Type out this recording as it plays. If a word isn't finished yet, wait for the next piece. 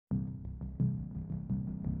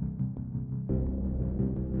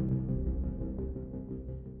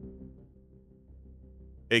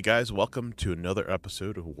Hey guys, welcome to another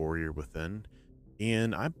episode of Warrior Within.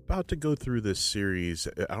 And I'm about to go through this series.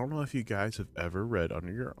 I don't know if you guys have ever read on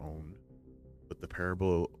your own, but the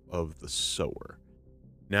parable of the sower.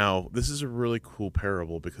 Now, this is a really cool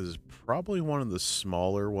parable because it's probably one of the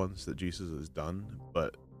smaller ones that Jesus has done,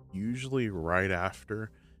 but usually right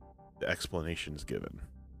after the explanation is given.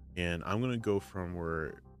 And I'm going to go from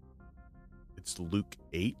where it's Luke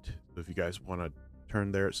 8. So if you guys want to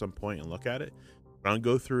turn there at some point and look at it, I don't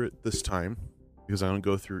go through it this time because I don't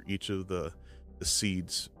go through each of the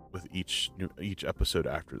seeds with each episode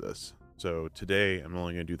after this. So today I'm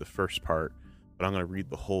only going to do the first part, but I'm going to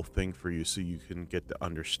read the whole thing for you so you can get the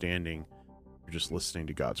understanding. You're just listening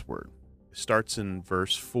to God's word. It starts in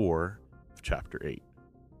verse 4 of chapter 8.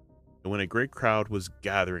 And when a great crowd was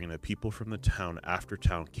gathering and the people from the town after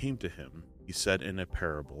town came to him, he said in a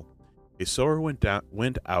parable, a sower went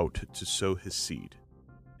out to sow his seed.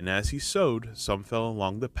 And as he sowed, some fell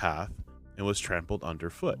along the path and was trampled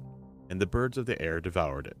underfoot, and the birds of the air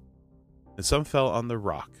devoured it. And some fell on the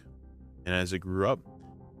rock, and as it grew up,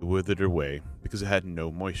 it withered away, because it had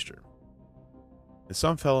no moisture. And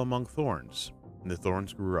some fell among thorns, and the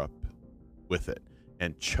thorns grew up with it,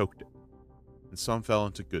 and choked it. And some fell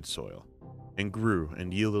into good soil, and grew,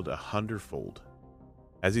 and yielded 100-fold.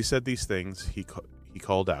 As he said these things, he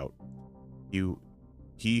called out,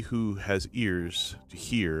 He who has ears to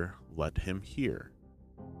hear, let him hear.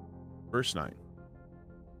 Verse 9.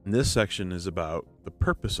 And this section is about the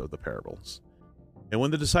purpose of the parables. And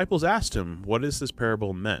when the disciples asked him, what is this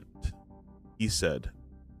parable meant? He said,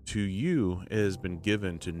 to you it has been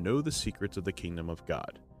given to know the secrets of the kingdom of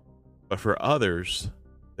God. But for others,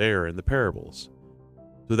 they are in the parables,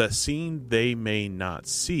 so that seeing they may not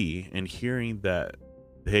see, and hearing that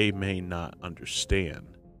they may not understand.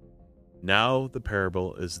 Now the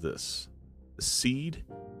parable is this. The seed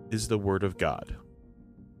is the word of God.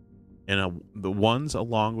 And the ones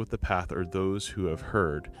along with the path are those who have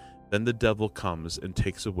heard. Then the devil comes and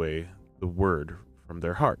takes away the word from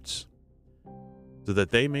their hearts, so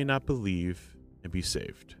that they may not believe and be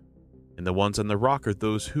saved. And the ones on the rock are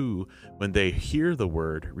those who, when they hear the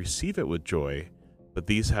word, receive it with joy, but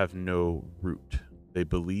these have no root. They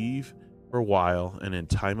believe for a while, and in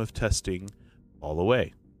time of testing, fall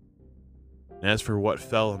away. And as for what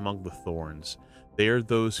fell among the thorns, they are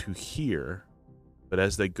those who hear, but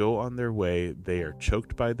as they go on their way, they are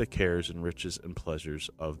choked by the cares and riches and pleasures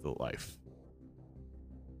of the life,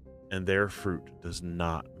 and their fruit does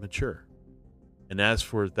not mature. And as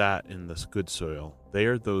for that in this good soil, they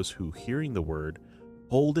are those who, hearing the word,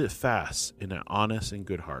 hold it fast in an honest and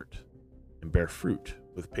good heart, and bear fruit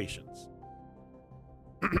with patience.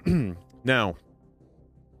 Now,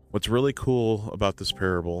 what's really cool about this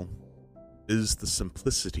parable is the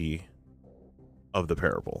simplicity of the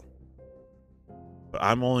parable. But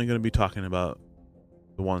I'm only going to be talking about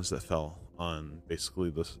the ones that fell on basically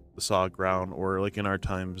the sod ground, or like in our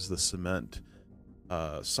times, the cement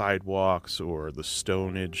sidewalks, or the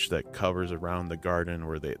stonage that covers around the garden,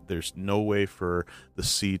 where there's no way for the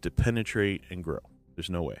seed to penetrate and grow. There's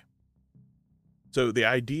no way. So the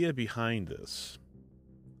idea behind this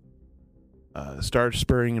started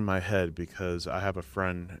spurring in my head because I have a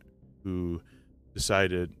friend who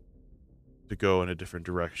decided to go in a different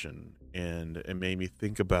direction, and it made me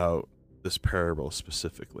think about this parable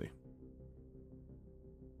specifically.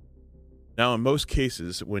 Now, in most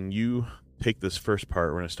cases, when you take this first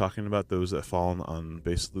part, when it's talking about those that fall on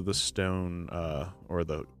basically the stone, or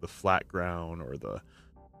the flat ground, or the,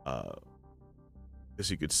 I guess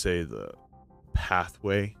you could say the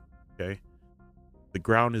pathway, okay? The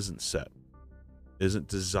ground isn't set, isn't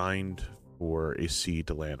designed for a seed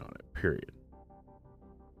to land on it, period.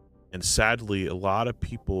 And sadly, a lot of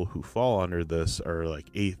people who fall under this are like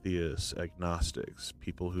atheists, agnostics,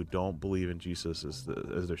 people who don't believe in Jesus as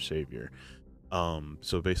their savior.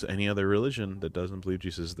 So basically any other religion that doesn't believe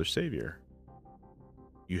Jesus is their savior.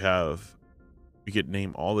 You could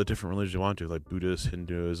name all the different religions you want to, like Buddhist,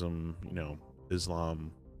 Hinduism,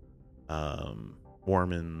 Islam,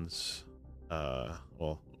 Mormons,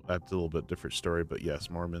 well, that's a little bit different story, but yes,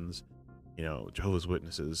 Mormons, Jehovah's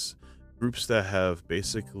Witnesses, groups that have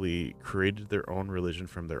basically created their own religion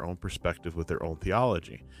from their own perspective with their own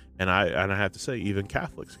theology. And I have to say, even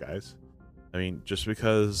Catholics, guys. I mean, just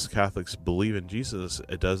because Catholics believe in Jesus,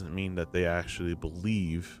 it doesn't mean that they actually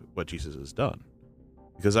believe what Jesus has done.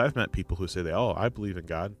 Because I've met people who say I believe in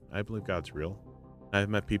God. I believe God's real. I've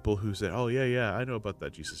met people who say, yeah, I know about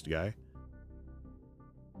that Jesus guy.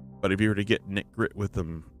 But if you were to get grit with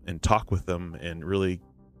them and talk with them and really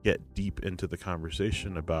get deep into the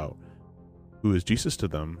conversation about who is Jesus to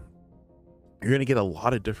them, you're going to get a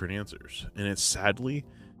lot of different answers. And it's sadly,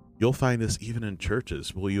 You'll find this even in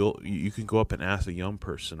churches. Well, you can go up and ask a young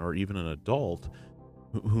person or even an adult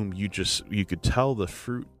whom you could tell the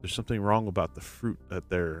fruit. There's something wrong about the fruit that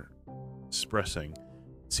they're expressing.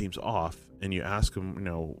 It seems off, and you ask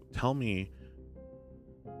them, tell me,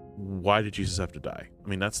 why did Jesus have to die? I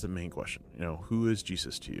mean, that's the main question. Who is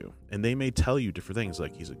Jesus to you? And they may tell you different things,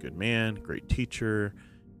 like he's a good man, great teacher.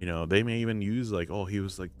 They may even use like, oh, he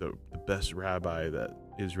was like the best rabbi that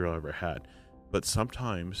Israel ever had. But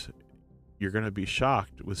sometimes you're going to be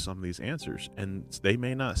shocked with some of these answers, and they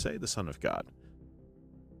may not say the Son of God.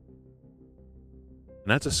 And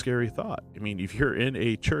that's a scary thought. I mean, if you're in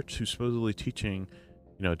a church who's supposedly teaching,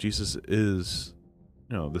 Jesus is,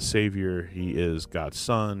 the Savior, he is God's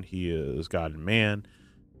Son, he is God and man,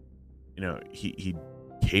 he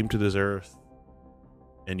came to this earth,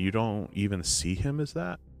 and you don't even see him as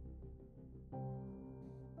that.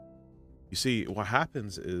 You see, what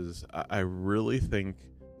happens is I really think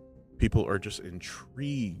people are just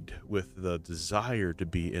intrigued with the desire to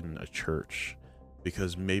be in a church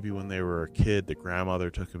because maybe when they were a kid, the grandmother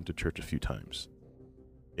took them to church a few times.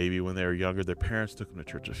 Maybe when they were younger, their parents took them to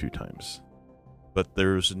church a few times. But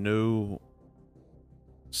there's no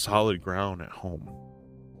solid ground at home.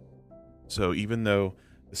 So even though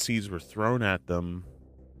the seeds were thrown at them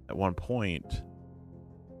at one point,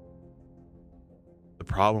 the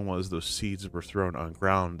problem was those seeds were thrown on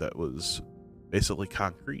ground that was basically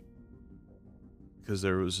concrete, because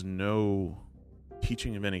there was no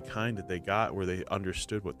teaching of any kind that they got where they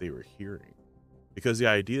understood what they were hearing. Because the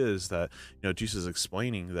idea is that, Jesus is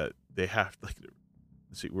explaining that they have, let's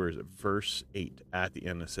see, where is it? Verse 8 at the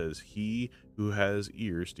end, it says, he who has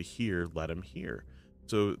ears to hear, let him hear.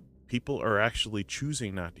 So people are actually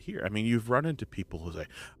choosing not to hear. I mean, you've run into people who say,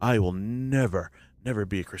 I will never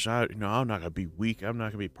be a Christian. I'm not going to be weak. I'm not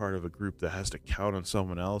going to be part of a group that has to count on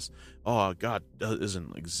someone else. Oh, God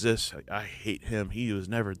doesn't exist. I hate him. He was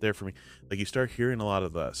never there for me. Like, you start hearing a lot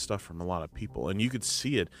of that stuff from a lot of people, and you could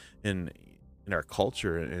see it in our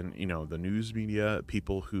culture and, the news media,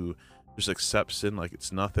 people who just accept sin like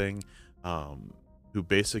it's nothing, who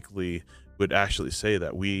basically would actually say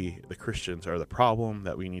that we, the Christians, are the problem,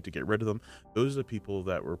 that we need to get rid of them. Those are the people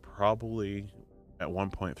that were probably at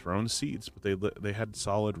one point thrown seeds, but they had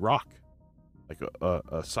solid rock, like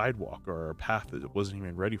a sidewalk or a path that wasn't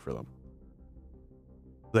even ready for them.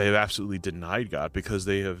 They have absolutely denied God because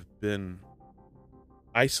they have been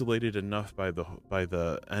isolated enough by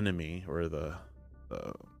the enemy, or the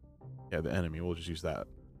enemy. We'll just use that.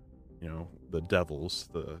 The devils,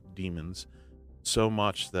 the demons, so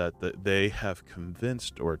much that they have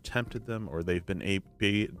convinced or tempted them, or they've been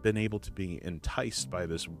able to be enticed by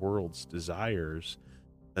this world's desires,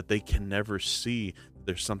 that they can never see that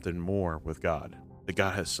there's something more with God, that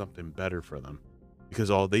God has something better for them, because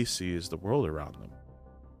all they see is the world around them.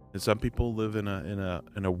 And some people live in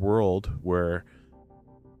a world where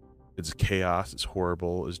it's chaos, it's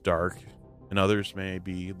horrible, it's dark, and others may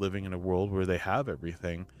be living in a world where they have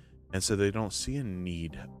everything, and so they don't see a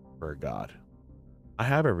need for a God. I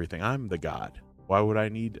have everything. I'm the God. Why would I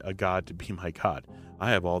need a God to be my God? I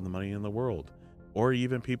have all the money in the world. Or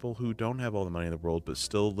even people who don't have all the money in the world but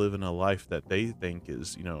still live in a life that they think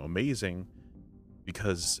is, amazing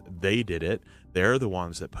because they did it. They're the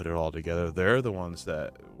ones that put it all together. They're the ones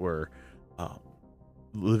that were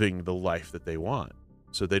living the life that they want.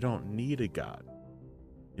 So they don't need a God.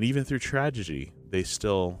 And even through tragedy, they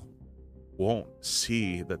still won't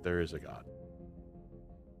see that there is a God.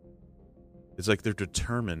 It's like they're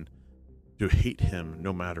determined to hate him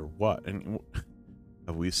no matter what. And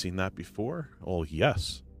have we seen that before? Well,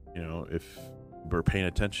 yes. If we're paying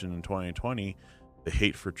attention in 2020, the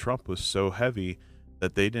hate for Trump was so heavy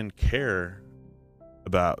that they didn't care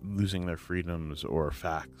about losing their freedoms or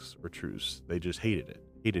facts or truths. They just hated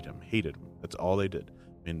him. That's all they did.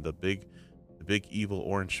 I mean, the big evil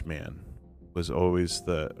orange man was always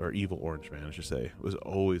evil orange man, I should say, was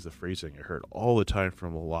always the phrasing I heard all the time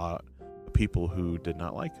from a lot of people who did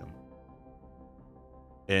not like him.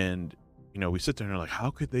 And, we sit there and are like, how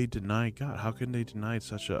could they deny God? How could they deny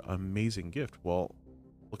such an amazing gift? Well,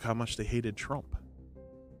 look how much they hated Trump.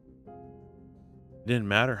 It didn't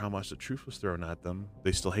matter how much the truth was thrown at them,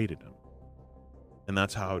 they still hated him. And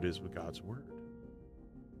that's how it is with God's word.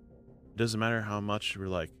 It doesn't matter how much we're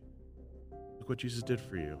like, look what Jesus did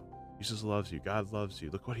for you. Jesus loves you. God loves you.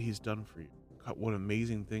 Look what he's done for you. God, what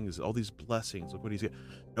amazing things. All these blessings. Look what he's got.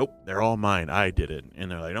 Nope, they're all mine. I did it. And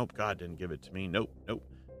they're like, nope, God didn't give it to me. Nope.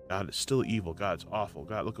 God is still evil. God's awful.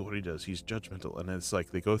 God, look at what he does. He's judgmental. And it's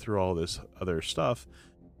like they go through all this other stuff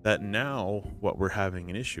that now what we're having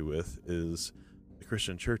an issue with is the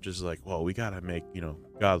Christian church is like, well, we got to make,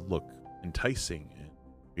 God look enticing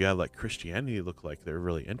You gotta let Christianity look like they're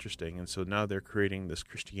really interesting. And so now they're creating this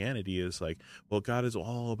Christianity as like, well, God is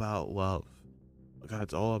all about love.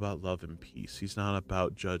 God's all about love and peace. He's not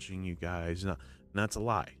about judging you guys. And that's a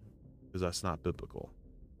lie, because that's not biblical.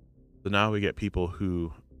 So now we get people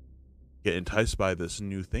who get enticed by this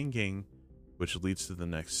new thinking, which leads to the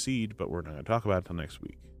next seed, but we're not going to talk about it until next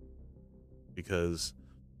week. Because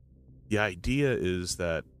the idea is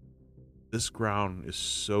that this ground is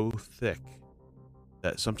so thick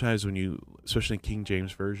that sometimes when you, especially in King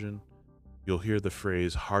James Version, you'll hear the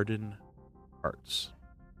phrase harden hearts.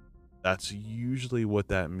 That's usually what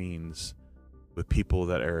that means with people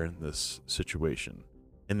that are in this situation.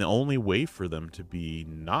 And the only way for them to be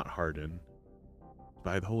not hardened is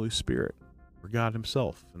by the Holy Spirit or God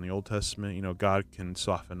himself. In the Old Testament, God can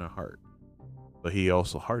soften a heart, but he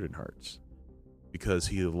also hardened hearts, because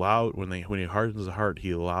he allowed, when he hardens a heart, he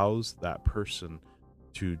allows that person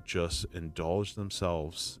to just indulge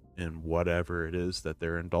themselves in whatever it is that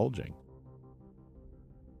they're indulging.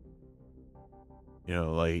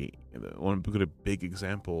 Like one big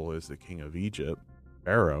example is the king of Egypt,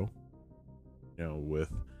 Pharaoh,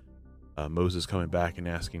 with Moses coming back and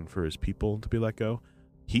asking for his people to be let go.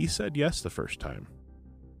 He said yes the first time.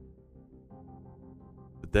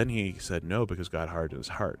 But then he said no because God hardened his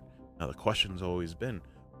heart. Now the question's always been,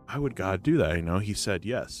 why would God do that? He said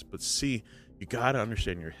yes. But see, you got to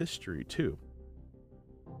understand your history too.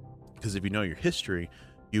 Because if you know your history,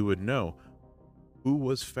 you would know, who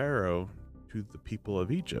was Pharaoh to the people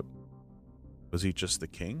of Egypt? Was he just the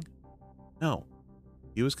king? No.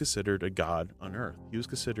 He was considered a god on earth. He was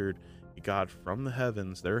considered a god from the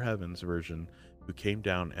heavens, their heavens version, who came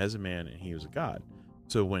down as a man, and he was a god.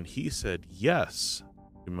 So when he said yes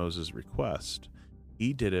to Moses' request,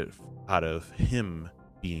 he did it out of him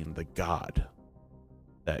being the God,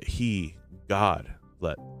 that God,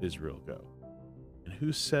 let Israel go. And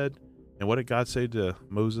who said, and what did God say to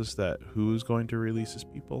Moses, that who's going to release his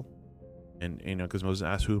people? And because Moses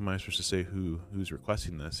asked, who am I supposed to say who's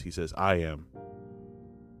requesting this? He says, I am.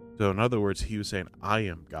 So in other words, he was saying, I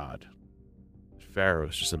am God. Pharaoh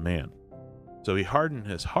is just a man. So he hardened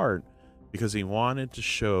his heart because he wanted to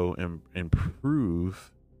show and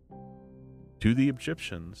prove to the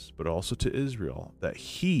Egyptians, but also to Israel, that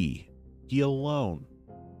he alone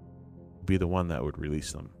would be the one that would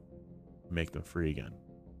release them, make them free again.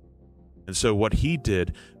 And so what he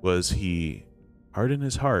did was he hardened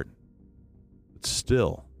his heart, but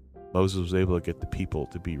still Moses was able to get the people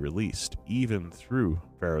to be released, even through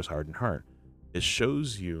Pharaoh's hardened heart. It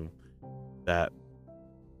shows you that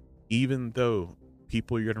even though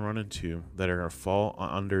people you're going to run into that are going to fall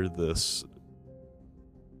under this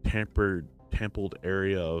templed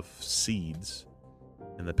area of seeds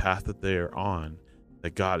and the path that they are on,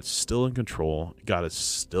 that God is still in control, God is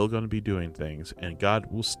still going to be doing things, and God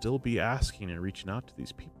will still be asking and reaching out to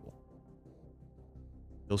these people.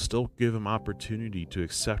 He'll still give them opportunity to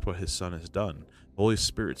accept what his son has done. The Holy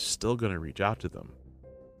Spirit's still going to reach out to them,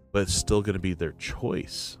 but it's still going to be their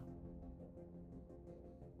choice.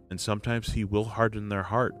 And sometimes he will harden their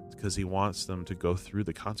heart because he wants them to go through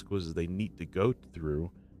the consequences they need to go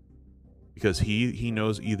through, because he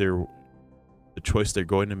knows either the choice they're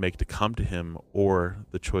going to make to come to him or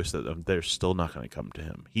the choice that they're still not going to come to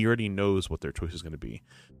him. He already knows what their choice is going to be,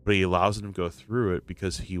 but he allows them to go through it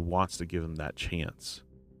because he wants to give them that chance,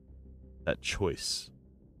 that choice.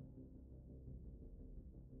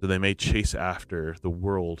 So they may chase after the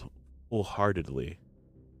world wholeheartedly,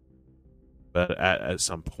 but at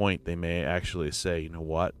some point they may actually say, you know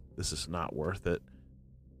what, this is not worth it.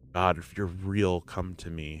 God, if you're real, come to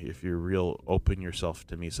me. If you're real, open yourself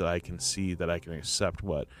to me so I can see that I can accept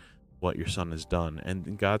what your son has done.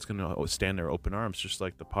 And God's going to stand there open arms, just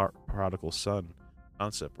like the prodigal son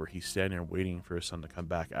concept, where he's standing there waiting for his son to come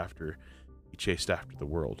back after he chased after the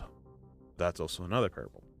world. That's also another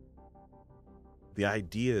parable. The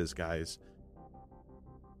idea is, guys,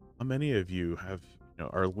 how many of you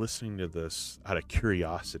are listening to this out of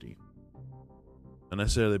curiosity? Not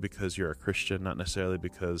necessarily because you're a Christian, not necessarily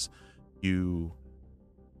because you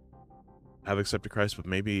have accepted Christ, but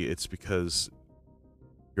maybe it's because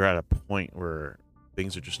you're at a point where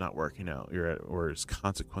things are just not working out. Or there's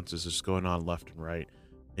consequences just going on left and right,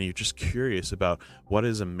 and you're just curious about, what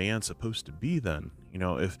is a man supposed to be then?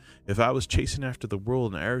 If I was chasing after the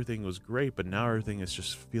world and everything was great, but now everything is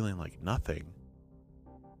just feeling like nothing,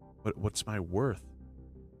 what's my worth?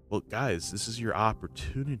 Well, guys, this is your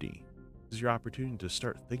opportunity. This is your opportunity to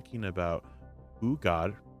start thinking about who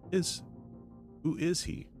God is. Who is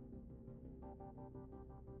he?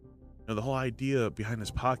 The whole idea behind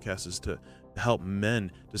this podcast is to help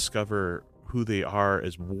men discover who they are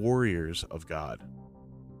as warriors of God.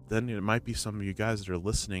 then it might be some of you guys that are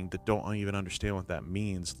listening that don't even understand what that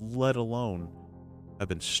means, let alone have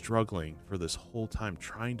been struggling for this whole time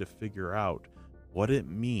trying to figure out what it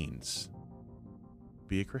means to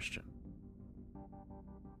be a Christian.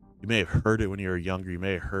 You may have heard it when you were younger. You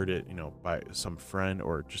may have heard it, by some friend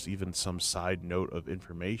or just even some side note of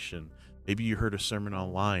information. Maybe you heard a sermon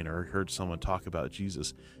online or heard someone talk about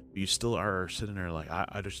Jesus, but you still are sitting there like,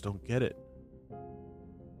 I just don't get it.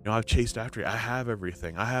 I've chased after it. I have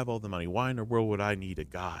everything. I have all the money. Why in the world would I need a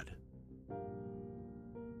God?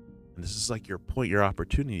 And this is like your point, your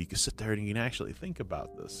opportunity. You can sit there and you can actually think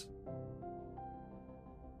about this.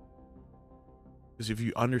 Because if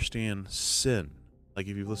you understand sin, like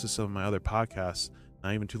if you've listened to some of my other podcasts,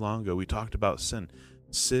 not even too long ago, we talked about sin.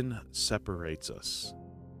 Sin separates us.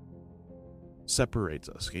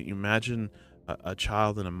 Can you imagine a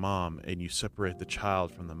child and a mom, and you separate the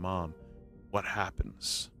child from the mom? What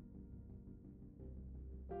happens?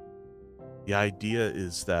 The idea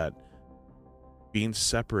is that being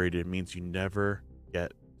separated means you never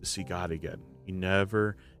get to see God again. You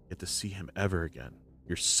never get to see him ever again.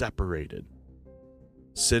 You're separated.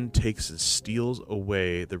 Sin takes and steals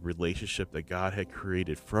away the relationship that God had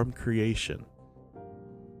created from creation,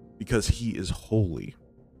 because he is holy.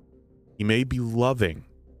 He may be loving,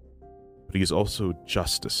 but he is also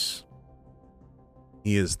justice.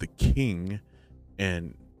 He is the king,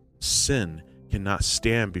 and sin cannot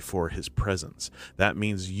stand before his presence. That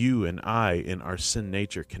means you and I, in our sin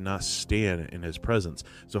nature, cannot stand in his presence.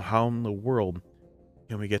 So how in the world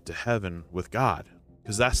can we get to heaven with God?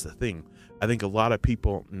 Because that's the thing. I think a lot of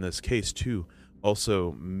people in this case too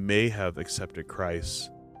also may have accepted Christ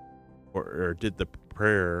or did the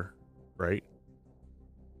prayer, right?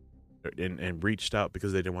 And reached out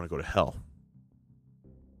because they didn't want to go to hell.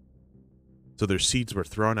 So their seeds were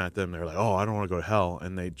thrown at them. They're like, oh, I don't want to go to hell.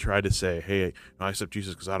 And they tried to say, hey, I accept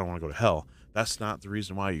Jesus because I don't want to go to hell. That's not the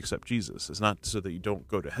reason why you accept Jesus. It's not so that you don't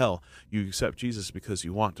go to hell. You accept Jesus because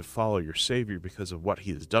you want to follow your Savior because of what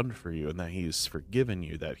he has done for you, and that he has forgiven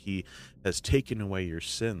you, that he has taken away your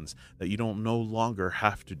sins, that you don't no longer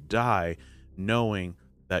have to die knowing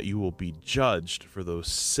that you will be judged for those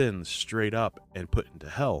sins straight up and put into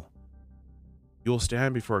hell. You will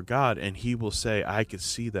stand before God, and he will say, I can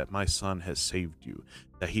see that my son has saved you,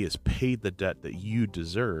 that he has paid the debt that you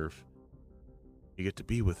deserve. You get to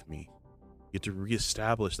be with me. You get to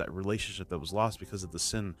reestablish that relationship that was lost because of the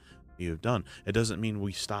sin you have done. It doesn't mean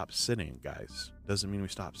we stop sinning, guys. It doesn't mean we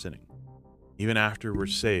stop sinning. Even after we're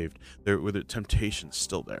saved, the temptation's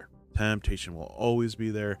still there. Temptation will always be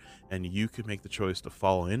there, and you can make the choice to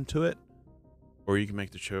fall into it, or you can make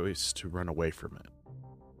the choice to run away from it.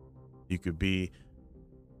 You could be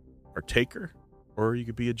a partaker, or you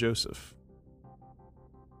could be a Joseph.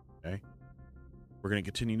 Okay? We're going to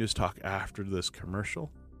continue this talk after this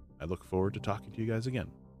commercial. I look forward to talking to you guys again.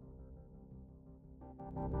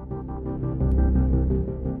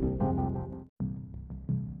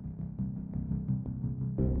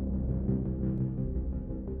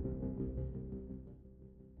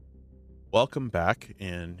 Welcome back,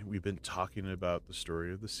 and we've been talking about the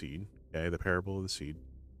story of the seed, okay, the parable of the seed.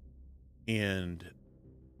 And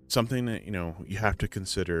something that, you have to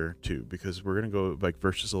consider too, because we're going to go like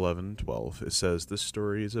verses 11 and 12. It says this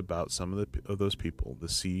story is about some of those people. The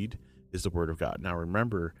seed is the word of God. Now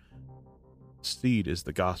remember, seed is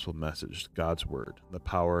the gospel message, God's word, the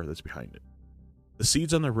power that's behind it. The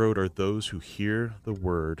seeds on the road are those who hear the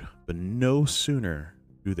word, but no sooner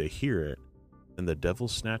do they hear it than the devil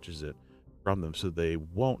snatches it from them so they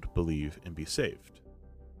won't believe and be saved.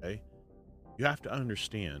 Okay? You have to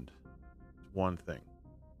understand one thing.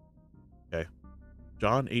 Okay,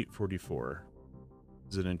 John 8:44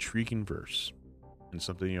 is an intriguing verse and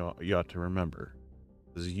something you ought to remember.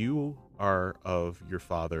 It says, you are of your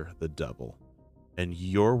father the devil, and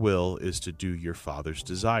your will is to do your father's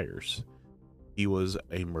desires. He was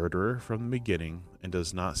a murderer from the beginning and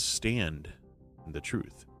does not stand in the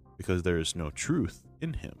truth, because there is no truth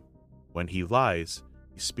in him. When he lies,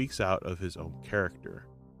 he speaks out of his own character,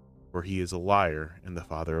 for he is a liar and the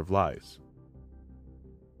father of lies.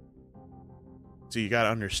 So you got to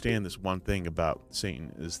understand this one thing about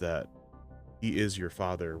Satan, is that he is your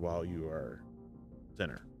father while you are a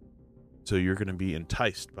sinner. So you're going to be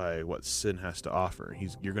enticed by what sin has to offer.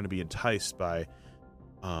 You're going to be enticed by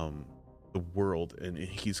the world, and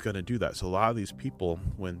he's going to do that. So a lot of these people,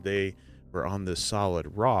 when they were on this solid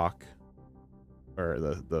rock, or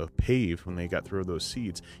the pave, when they got through those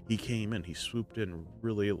seeds, he came in, he swooped in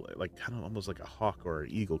really like kind of almost like a hawk or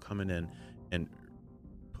an eagle coming in and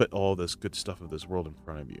put all this good stuff of this world in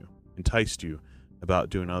front of you, enticed you about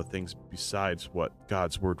doing other things besides what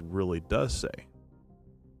God's word really does say.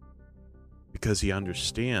 because he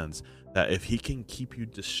understands that if he can keep you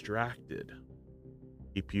distracted,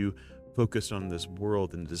 keep you focused on this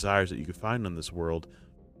world and desires that you can find in this world,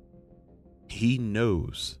 he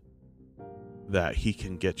knows that he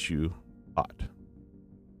can get you caught.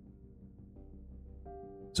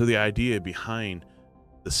 So the idea behind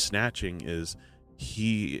the snatching is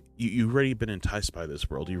you've already been enticed by this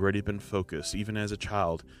world. You've already been focused. Even as a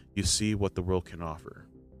child, you see what the world can offer.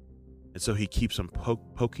 And so he keeps on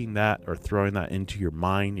poking that or throwing that into your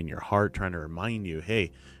mind and your heart, trying to remind you,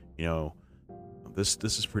 hey, this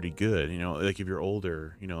is pretty good. Like if you're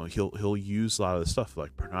older, he'll use a lot of the stuff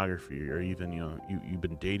like pornography, or even, you've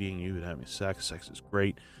been dating, you've been having sex is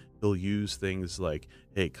great. He'll use things like,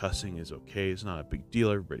 hey, cussing is okay. It's not a big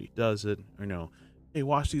deal. Everybody does it. Or, hey,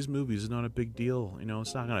 watch these movies. It's not a big deal.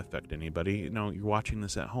 It's not going to affect anybody. You're watching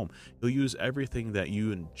this at home. He'll use everything that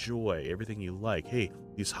you enjoy, everything you like. Hey,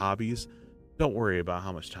 these hobbies, don't worry about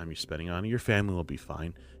how much time you're spending on it. Your family will be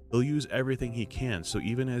fine. He'll use everything he can. So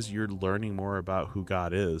even as you're learning more about who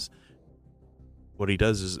God is, what he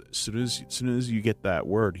does is as soon as you get that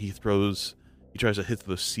word, he tries to hit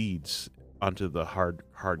those seeds onto the hard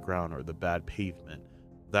ground or the bad pavement.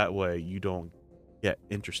 That way you don't get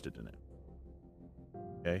interested in it.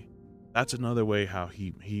 Okay? That's another way how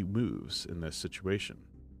he moves in this situation.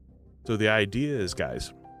 So the idea is,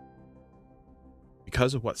 guys,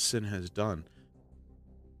 because of what sin has done,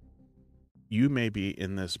 you may be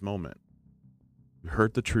in this moment. You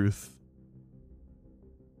heard the truth.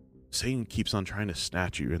 Satan keeps on trying to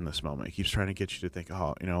snatch you in this moment. He keeps trying to get you to think,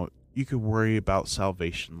 you could worry about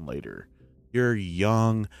salvation later. You're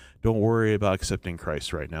young. Don't worry about accepting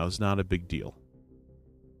Christ right now. It's not a big deal.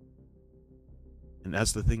 And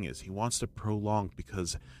that's the thing is, he wants to prolong,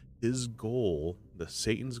 because his goal,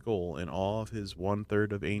 Satan's goal, and all of his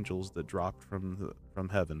 1/3 of angels that dropped from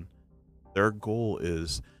heaven, their goal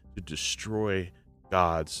is to destroy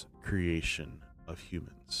God's creation of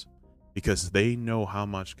humans, because they know how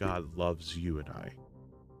much God loves you and I,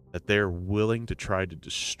 that they're willing to try to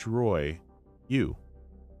destroy you.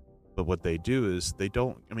 But what they do is I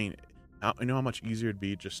know how much easier it'd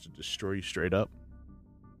be just to destroy you straight up,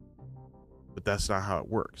 but that's not how it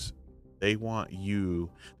works. They want it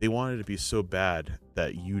to be so bad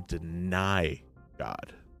that you deny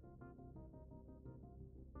God.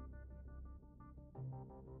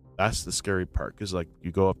 That's the scary part, because like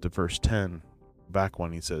you go up to verse 10, back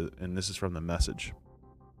one, he says, and this is from the Message.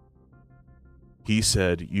 He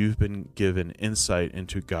said, you've been given insight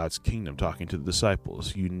into God's kingdom, talking to the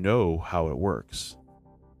disciples. You know how it works.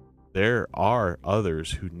 There are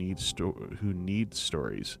others who need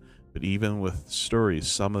stories, but even with stories,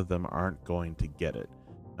 some of them aren't going to get it.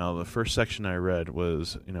 Now, the first section I read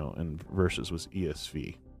was, in verses was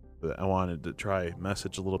ESV. But I wanted to try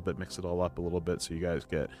Message a little bit, mix it all up a little bit so you guys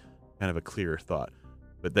get kind of a clearer thought.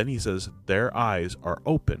 But then he says, their eyes are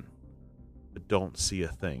open, but don't see a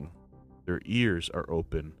thing. Their ears are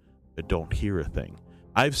open, but don't hear a thing.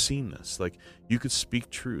 I've seen this. Like, you could speak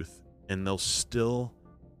truth, and they'll still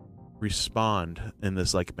respond in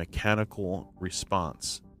this like mechanical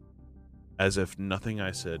response, as if nothing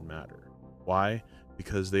I said mattered. Why?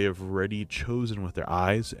 Because they have already chosen with their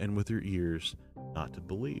eyes and with their ears not to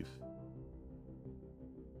believe.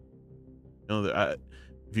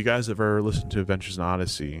 If you guys have ever listened to Adventures in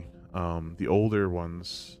Odyssey, the older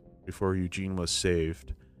ones before Eugene was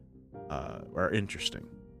saved are interesting,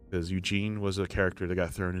 because Eugene was a character that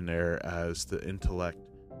got thrown in there as the intellect,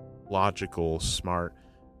 logical, smart.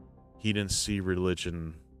 He didn't see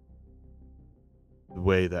religion the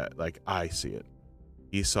way that like I see it.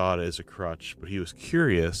 He saw it as a crutch, but he was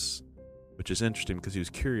curious, which is interesting because he was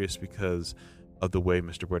curious because of the way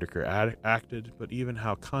Mr. Whitaker acted, but even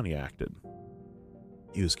how Connie acted.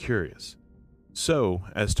 He was curious. So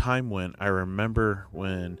as time went, I remember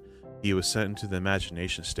when he was sent into the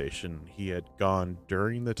imagination station, he had gone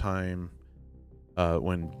during the time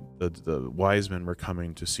when the wise men were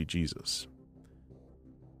coming to see Jesus.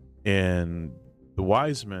 And the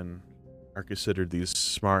wise men are considered these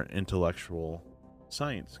smart, intellectual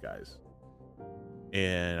science guys.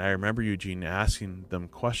 And I remember Eugene asking them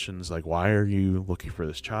questions like, why are you looking for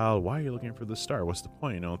this child? Why are you looking for this star? What's the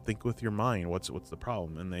point? Think with your mind. What's the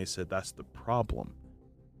problem? And they said, that's the problem.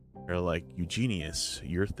 They're like, Eugenius,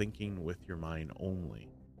 you're thinking with your mind only.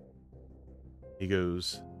 He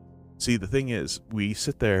goes, see, the thing is, we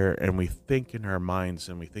sit there and we think in our minds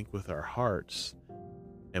and we think with our hearts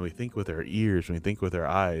and we think with our ears and we think with our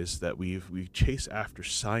eyes, that we chase after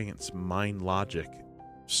science, mind, logic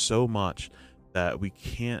so much that we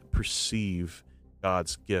can't perceive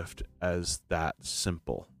God's gift as that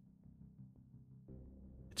simple.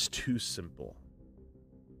 It's too simple.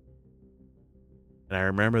 And I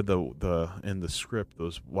remember the in the script,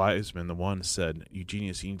 those wise men, the one said,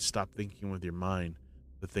 Eugenius, you need to stop thinking with your mind,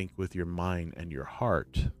 but think with your mind and your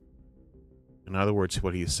heart. In other words,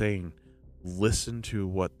 what he's saying, listen to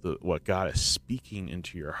what God is speaking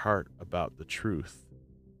into your heart about the truth,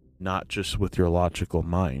 not just with your logical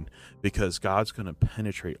mind, because God's going to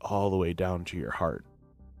penetrate all the way down to your heart.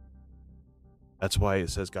 That's why it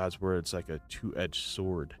says God's word is like a two-edged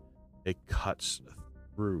sword. It cuts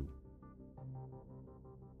through.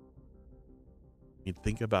 You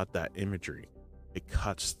think about that imagery. It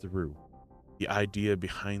cuts through. The idea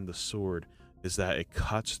behind the sword is that it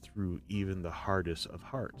cuts through even the hardest of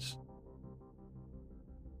hearts.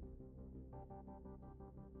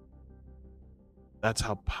 That's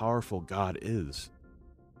how powerful God is.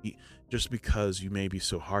 Just because you may be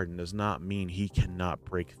so hardened does not mean he cannot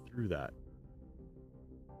break through that.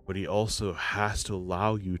 But he also has to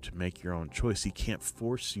allow you to make your own choice. He can't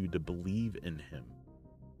force you to believe in him.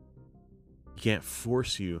 He can't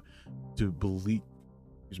force you to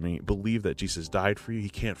believe that Jesus died for you. He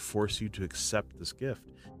can't force you to accept this gift.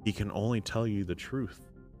 He can only tell you the truth.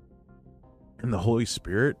 And the Holy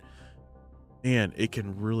Spirit, man, it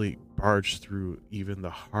can really barge through even the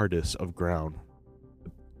hardest of ground.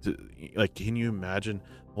 Like, can you imagine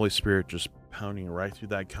Holy Spirit just pounding right through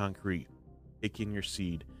that concrete, taking your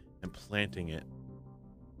seed and planting it,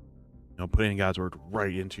 putting God's word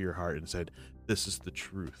right into your heart and said, this is the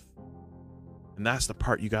truth. And that's the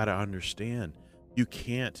part you got to understand. You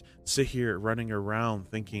can't sit here running around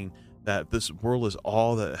thinking that this world is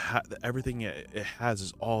all that everything it has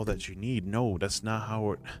is all that you need. No, that's not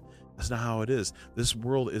how it is. This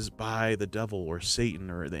world is by the devil or Satan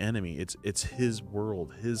or the enemy. It's his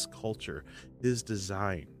world, his culture, his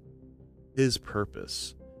design, his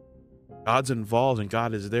purpose. God's involved and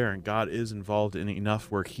God is there, and God is involved in enough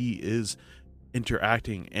where he is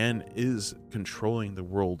interacting and is controlling the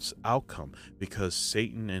world's outcome, because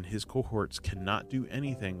Satan and his cohorts cannot do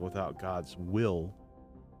anything without God's will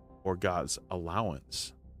or God's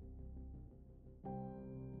allowance.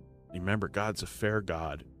 Remember, God's a fair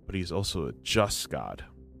God, but he's also a just God.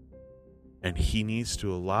 And he needs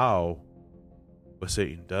to allow what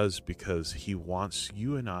Satan does because he wants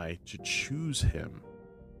you and I to choose him,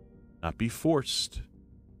 not be forced,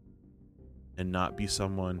 and not be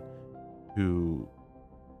someone who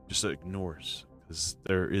just ignores. Because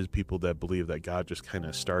there is people that believe that God just kind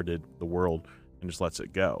of started the world and just lets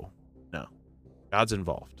it go. No, God's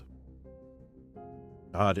involved.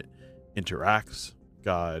 God interacts.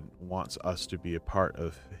 God wants us to be a part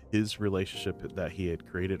of his relationship that he had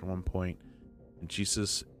created at one point, and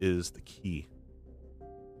Jesus is the key.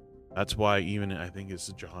 That's why even I think it's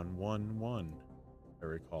John 1:1, I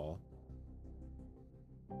recall.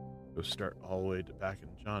 Go start all the way back in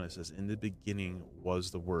John. It says, in the beginning was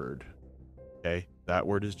the Word. Okay, that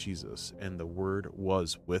Word is Jesus, and the Word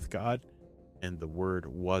was with God, and the Word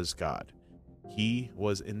was God. He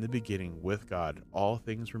was in the beginning with God. All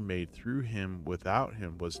things were made through him. Without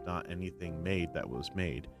him was not anything made that was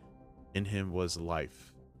made. In him was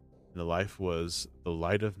life, and the life was the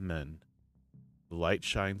light of men. The light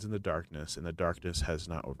shines in the darkness, and the darkness has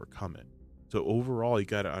not overcome it. So overall, you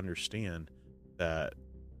got to understand that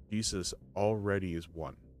Jesus already is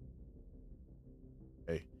one.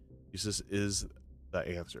 Okay, Jesus is the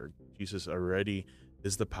answer. Jesus already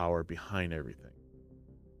is the power behind everything.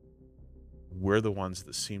 We're the ones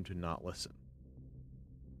that seem to not listen.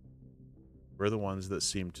 We're the ones that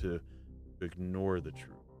seem to ignore the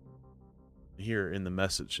truth. Here in the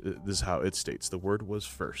message, this is how it states: the Word was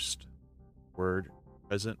first. Word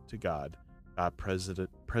present to God, God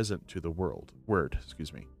present to the world.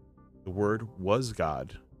 The Word was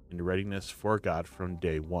God, in readiness for God from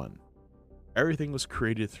day one. Everything was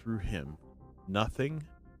created through him. Nothing,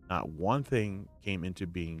 not one thing, came into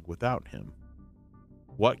being without him.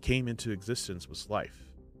 What came into existence was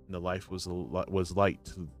life, and the life was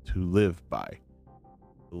light to live by.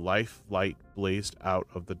 The light blazed out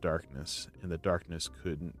of the darkness, and the darkness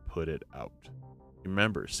couldn't put it out.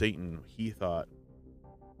 Remember, Satan, he thought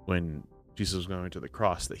when Jesus was going to the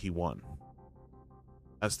cross that he won.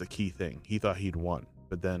 That's the key thing. He thought he'd won.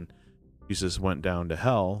 But then Jesus went down to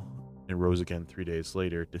hell and rose again 3 days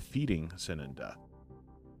later, defeating sin and death.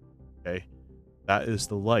 Okay? That is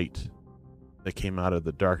the light that came out of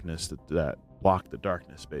the darkness that blocked the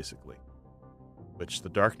darkness, basically. Which the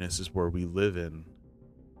darkness is where we live in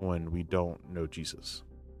when we don't know Jesus.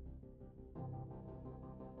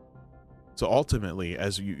 So ultimately,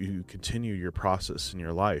 as you continue your process in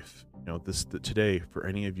your life, today, for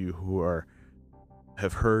any of you who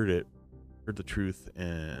have heard the truth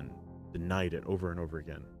and denied it over and over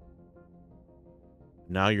again,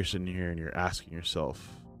 Now you're sitting here and you're asking yourself,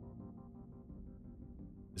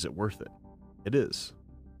 is it worth it? It is.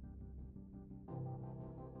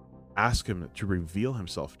 Ask him to reveal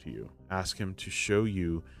himself to you. Ask him to show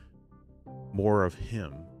you more of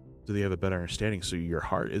him so that you have a better understanding, so your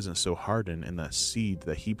heart isn't so hardened and that seed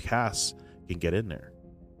that he casts can get in there.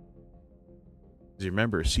 Because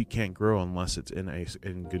remember, a seed can't grow unless it's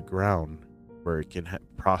in good ground where it can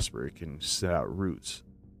prosper, it can set out roots.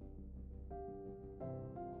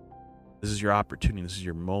 This is your opportunity. This is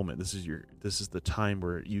your moment. This is the time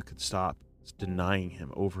where you could stop denying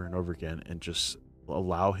him over and over again and just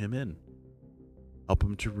allow him in. Help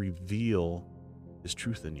him to reveal his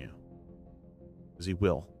truth in you, because he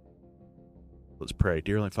will. Let's pray.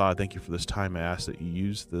 Dear Heavenly Father, thank you for this time. I ask that you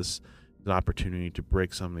use this as an opportunity to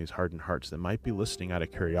break some of these hardened hearts that might be listening out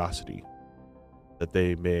of curiosity, that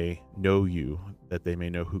they may know you, that they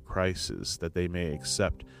may know who Christ is, that they may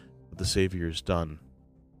accept what the Savior has done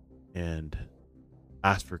and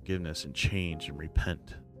ask forgiveness and change and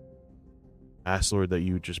repent. Ask, Lord, that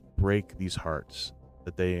you just break these hearts,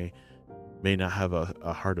 that they may not have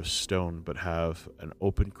a heart of stone, but have an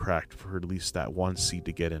open crack for at least that one seed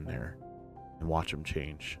to get in there and watch them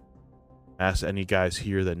change. Ask any guys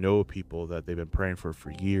here that know people that they've been praying for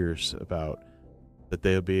years about, that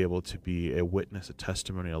they'll be able to be a witness, a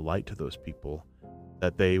testimony, a light to those people,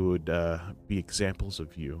 that they would be examples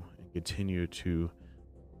of you and continue to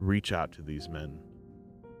reach out to these men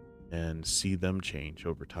and see them change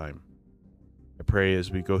over time. I pray as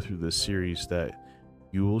we go through this series that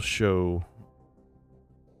you will show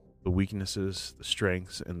the weaknesses, the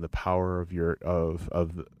strengths, and the power of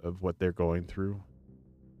what they're going through.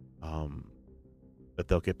 That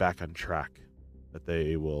they'll get back on track, that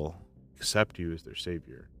they will accept you as their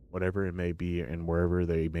Savior, whatever it may be and wherever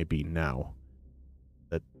they may be now,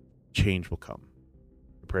 that change will come.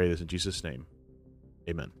 I pray this in Jesus' name.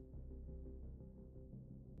 Amen.